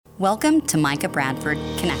Welcome to Micah Bradford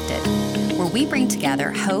Connected, where we bring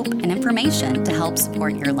together hope and information to help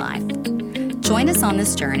support your life. Join us on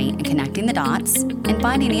this journey in connecting the dots and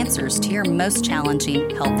finding answers to your most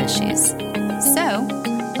challenging health issues. So,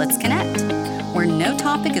 let's connect, where no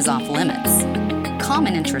topic is off limits.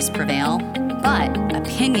 Common interests prevail, but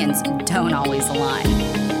opinions don't always align.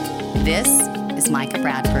 This is Micah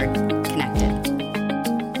Bradford Connected.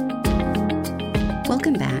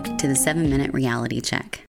 Welcome back to the 7-Minute Reality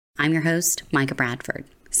Check. I'm your host, Micah Bradford.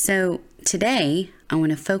 So today, I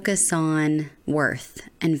want to focus on worth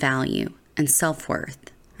and value and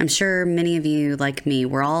self-worth. I'm sure many of you, like me,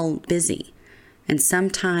 we're all busy. And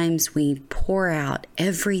sometimes we pour out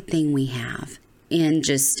everything we have in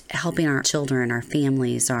just helping our children, our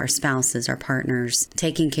families, our spouses, our partners,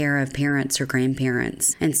 taking care of parents or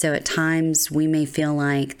grandparents. And so at times we may feel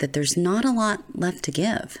like that there's not a lot left to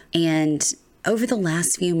give. And over the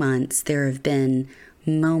last few months, there have been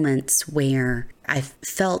moments where I've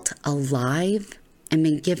felt alive and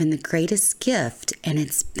been given the greatest gift, and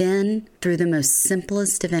it's been through the most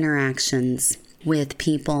simplest of interactions with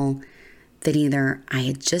people that either I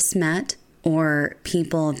had just met or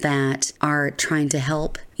people that are trying to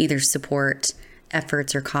help either support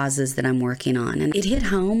efforts or causes that I'm working on. And it hit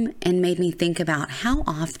home and made me think about how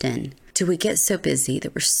often do we get so busy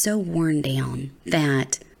that we're so worn down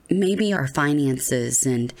that maybe our finances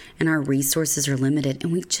and our resources are limited,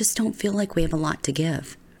 and we just don't feel like we have a lot to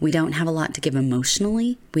give. We don't have a lot to give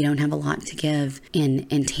emotionally. We don't have a lot to give in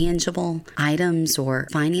intangible items or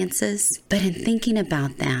finances. But in thinking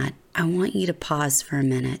about that, I want you to pause for a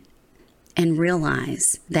minute and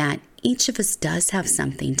realize that each of us does have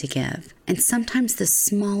something to give. And sometimes the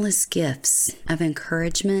smallest gifts of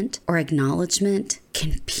encouragement or acknowledgement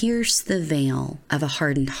can pierce the veil of a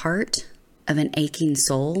hardened heart, of an aching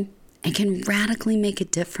soul, and can radically make a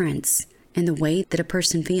difference in the way that a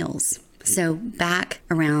person feels. So back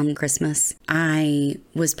around Christmas, I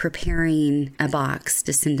was preparing a box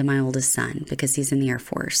to send to my oldest son because he's in the Air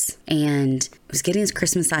Force. And I was getting his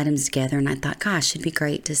Christmas items together, and I thought, gosh, it'd be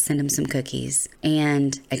great to send him some cookies.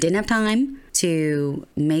 And I didn't have time to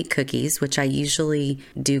make cookies, which I usually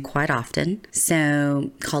do quite often.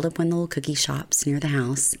 So called up one of the little cookie shops near the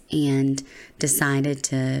house and decided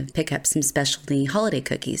to pick up some specialty holiday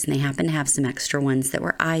cookies. And they happened to have some extra ones that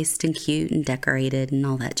were iced and cute and decorated and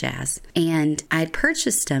all that jazz. And I had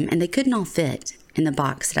purchased them, and they couldn't all fit in the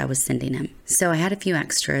box that I was sending him. So I had a few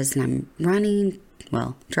extras, and I'm running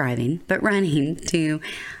to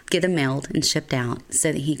get them mailed and shipped out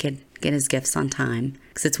so that he could get his gifts on time,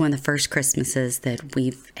 because it's one of the first Christmases that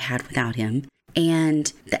we've had without him.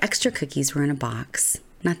 And the extra cookies were in a box.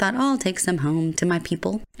 And I thought, I'll take some home to my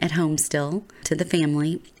people at home still, to the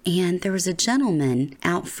family. And there was a gentleman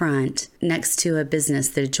out front next to a business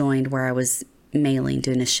that had joined where I was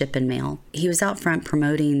doing a ship and mail. He was out front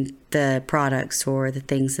promoting the products or the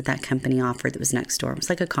things that company offered that was next door. It was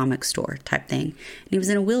like a comic store type thing. And he was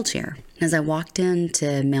in a wheelchair. As I walked in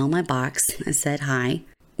to mail my box, I said hi.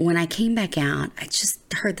 When I came back out, I just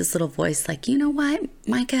heard this little voice like, you know what,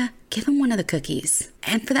 Micah, give him one of the cookies.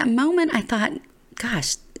 And for that moment, I thought,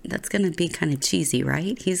 gosh, that's going to be kind of cheesy,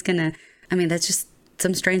 right? That's just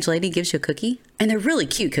some strange lady gives you a cookie. And they're really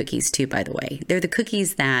cute cookies too, by the way. They're the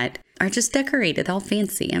cookies that are just decorated, all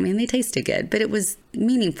fancy. They tasted good, but it was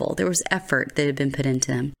meaningful. There was effort that had been put into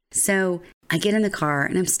them. So I get in the car,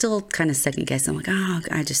 and I'm still kind of second guessing. I'm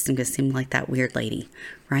like, I just think I seem like that weird lady,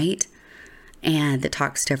 right? And that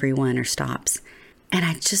talks to everyone or stops. And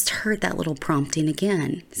I just heard that little prompting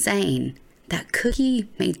again, saying, that cookie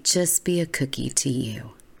may just be a cookie to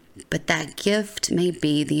you, but that gift may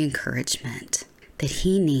be the encouragement that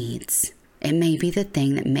he needs. It may be the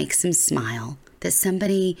thing that makes him smile,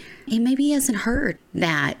 that maybe he hasn't heard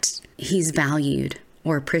that he's valued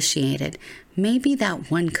or appreciated. Maybe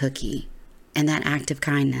that one cookie and that act of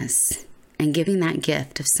kindness and giving that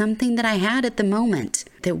gift of something that I had at the moment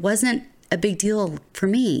that wasn't a big deal for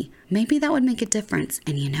me, maybe that would make a difference.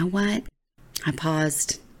 And you know what? I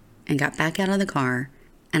paused and got back out of the car,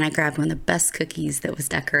 and I grabbed one of the best cookies that was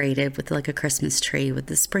decorated with like a Christmas tree with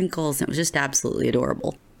the sprinkles. And it was just absolutely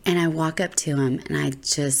adorable. And I walk up to him and I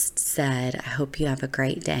just said, I hope you have a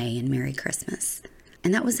great day and Merry Christmas.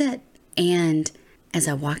 And that was it. And as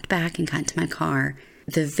I walked back and got into my car,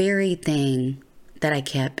 the very thing that I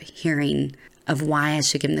kept hearing of why I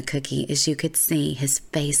should give him the cookie is you could see his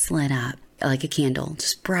face lit up like a candle,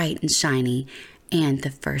 just bright and shiny. And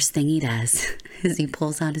the first thing he does is he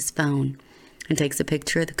pulls out his phone and takes a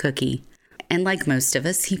picture of the cookie. And like most of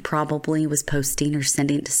us, he probably was posting or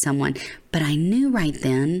sending it to someone. But I knew right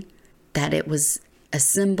then that it was a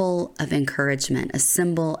symbol of encouragement, a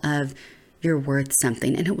symbol of you're worth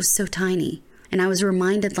something. And it was so tiny. And I was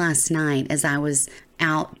reminded last night as I was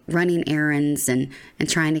out running errands and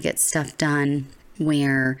trying to get stuff done,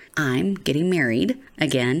 where I'm getting married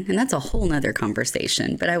again, and that's a whole nother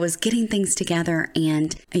conversation, but I was getting things together,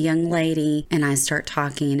 and a young lady and I start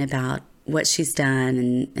talking about what she's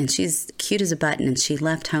done, and she's cute as a button, and she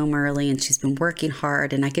left home early, and she's been working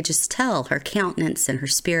hard, and I could just tell her countenance and her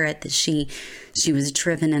spirit that she was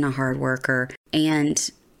driven and a hard worker.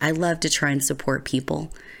 And I love to try and support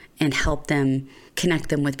people and help them, connect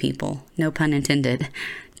them with people, no pun intended,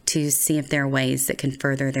 to see if there are ways that can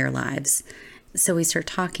further their lives. So we start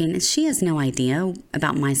talking, and she has no idea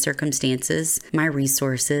about my circumstances, my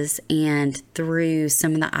resources, and through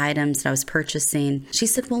some of the items that I was purchasing, she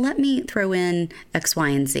said, well, let me throw in X, Y,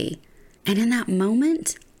 and Z. And in that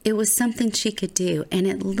moment, it was something she could do. And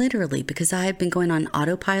it literally, because I had been going on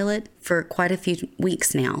autopilot for quite a few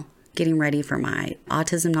weeks now, getting ready for my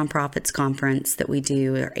Autism Nonprofits Conference that we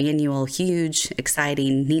do, our annual, huge,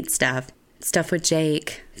 exciting, neat stuff with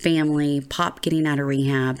Jake, family, Pop getting out of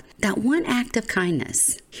rehab. That one act of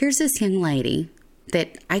kindness. Here's this young lady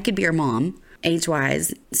that I could be her mom,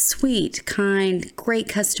 age-wise, sweet, kind, great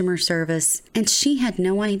customer service. And she had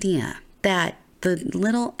no idea that the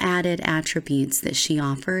little added attributes that she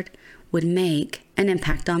offered would make an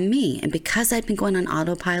impact on me. And because I'd been going on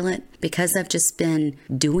autopilot, because I've just been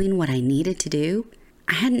doing what I needed to do,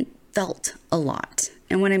 I hadn't felt a lot.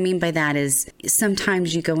 And what I mean by that is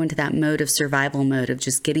sometimes you go into that mode of survival mode of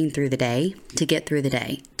just getting through the day, to get through the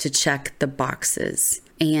day, to check the boxes.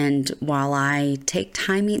 And while I take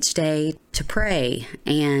time each day to pray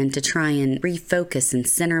and to try and refocus and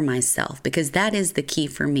center myself, because that is the key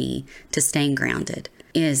for me to staying grounded,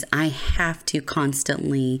 is I have to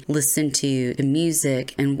constantly listen to the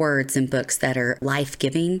music and words and books that are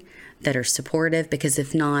life-giving, that are supportive, because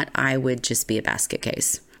if not, I would just be a basket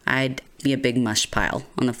case. I'd be a big mush pile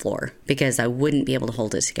on the floor because I wouldn't be able to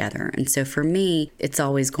hold it together. And so for me, it's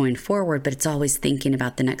always going forward, but it's always thinking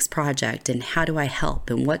about the next project and how do I help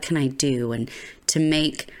and what can I do and to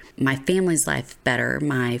make my family's life better,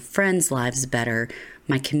 my friends' lives better,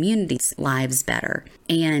 my community's lives better.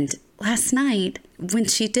 And last night, when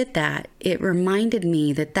she did that, it reminded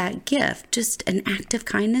me that gift, just an act of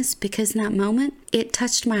kindness, because in that moment, it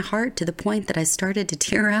touched my heart to the point that I started to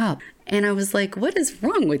tear up. And I was like, what is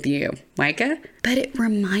wrong with you, Micah? But it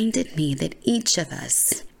reminded me that each of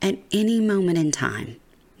us, at any moment in time,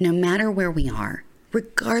 no matter where we are,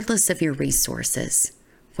 regardless of your resources,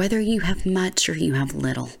 whether you have much or you have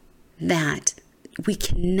little, that we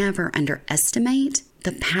can never underestimate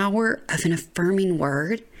the power of an affirming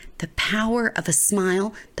word, the power of a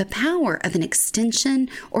smile, the power of an extension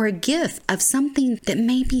or a gift of something that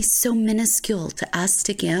may be so minuscule to us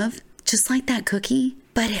to give, just like that cookie,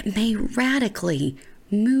 but it may radically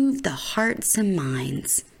move the hearts and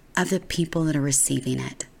minds of the people that are receiving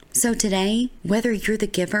it. So today, whether you're the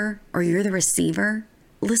giver or you're the receiver,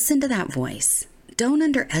 listen to that voice. Don't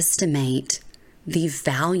underestimate the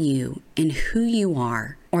value in who you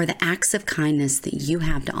are or the acts of kindness that you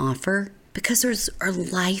have to offer, because those are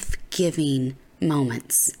life-giving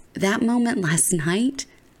moments. That moment last night,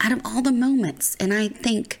 out of all the moments, and I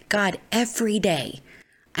thank God every day,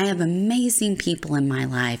 I have amazing people in my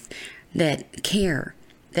life that care,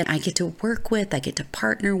 that I get to work with, I get to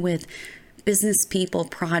partner with, business people,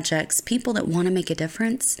 projects, people that want to make a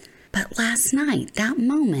difference. But last night, that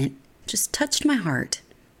moment just touched my heart,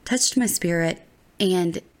 touched my spirit,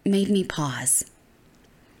 and made me pause.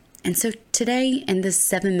 And so today, in this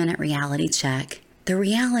 7-minute reality check, the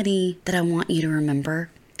reality that I want you to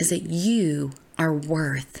remember is that you are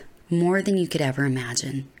worth more than you could ever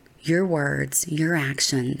imagine. Your words, your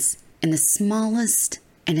actions, in the smallest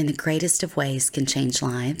and in the greatest of ways can change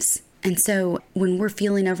lives. And so when we're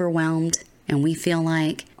feeling overwhelmed and we feel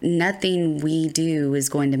like nothing we do is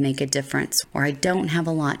going to make a difference, or I don't have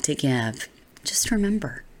a lot to give, just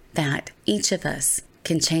remember that each of us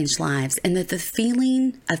can change lives, and that the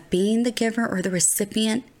feeling of being the giver or the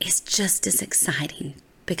recipient is just as exciting,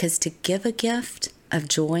 because to give a gift of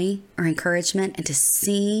joy or encouragement and to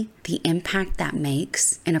see the impact that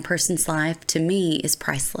makes in a person's life, to me, is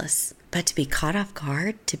priceless. But to be caught off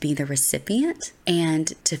guard, to be the recipient, and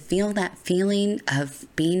to feel that feeling of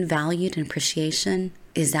being valued and appreciation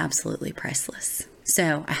is absolutely priceless.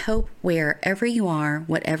 So I hope wherever you are,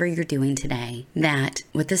 whatever you're doing today, that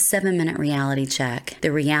with this 7-minute reality check,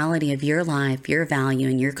 the reality of your life, your value,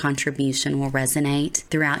 and your contribution will resonate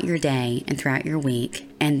throughout your day and throughout your week,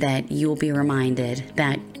 and that you will be reminded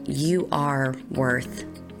that you are worth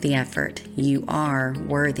the effort. You are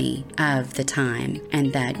worthy of the time,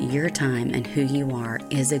 and that your time and who you are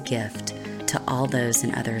is a gift to all those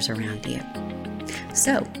and others around you.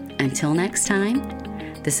 So, until next time,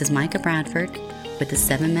 this is Micah Bradford with the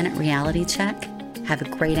 7-Minute Reality Check. Have a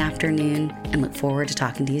great afternoon and look forward to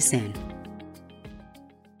talking to you soon.